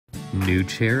New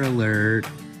chair alert!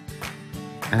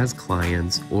 As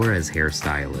clients or as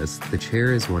hairstylists, the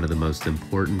chair is one of the most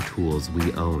important tools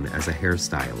we own as a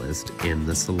hairstylist in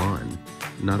the salon.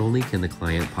 Not only can the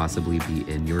client possibly be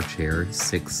in your chair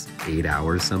 6-8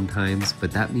 hours sometimes,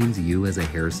 but that means you as a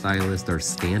hairstylist are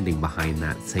standing behind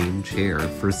that same chair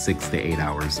for 6 to 8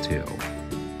 hours too.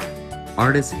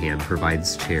 Artist Hand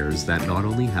provides chairs that not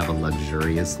only have a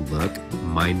luxurious look,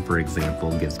 mine for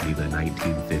example gives me the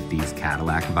 1950s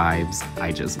Cadillac vibes,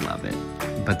 I just love it.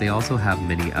 But they also have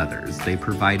many others. They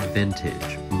provide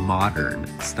vintage, modern,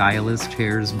 stylish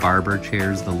chairs, barber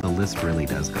chairs, the list really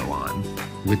does go on.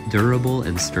 With durable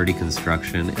and sturdy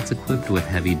construction, it's equipped with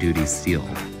heavy-duty steel.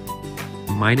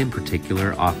 Mine in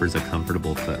particular offers a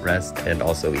comfortable footrest and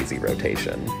also easy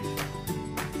rotation.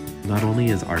 Not only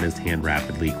is Artist Hand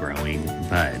rapidly growing,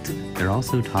 but they're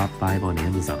also top 5 on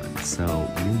Amazon, so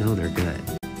you know they're good.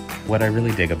 What I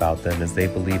really dig about them is they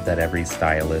believe that every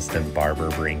stylist and barber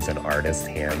brings an artist's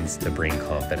hands to bring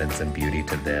confidence and beauty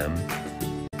to them.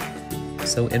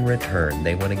 So in return,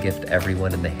 they want to gift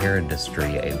everyone in the hair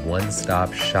industry a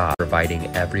one-stop shop, providing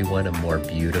everyone a more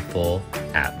beautiful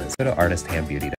atmosphere. Go to artisthandbeauty.com.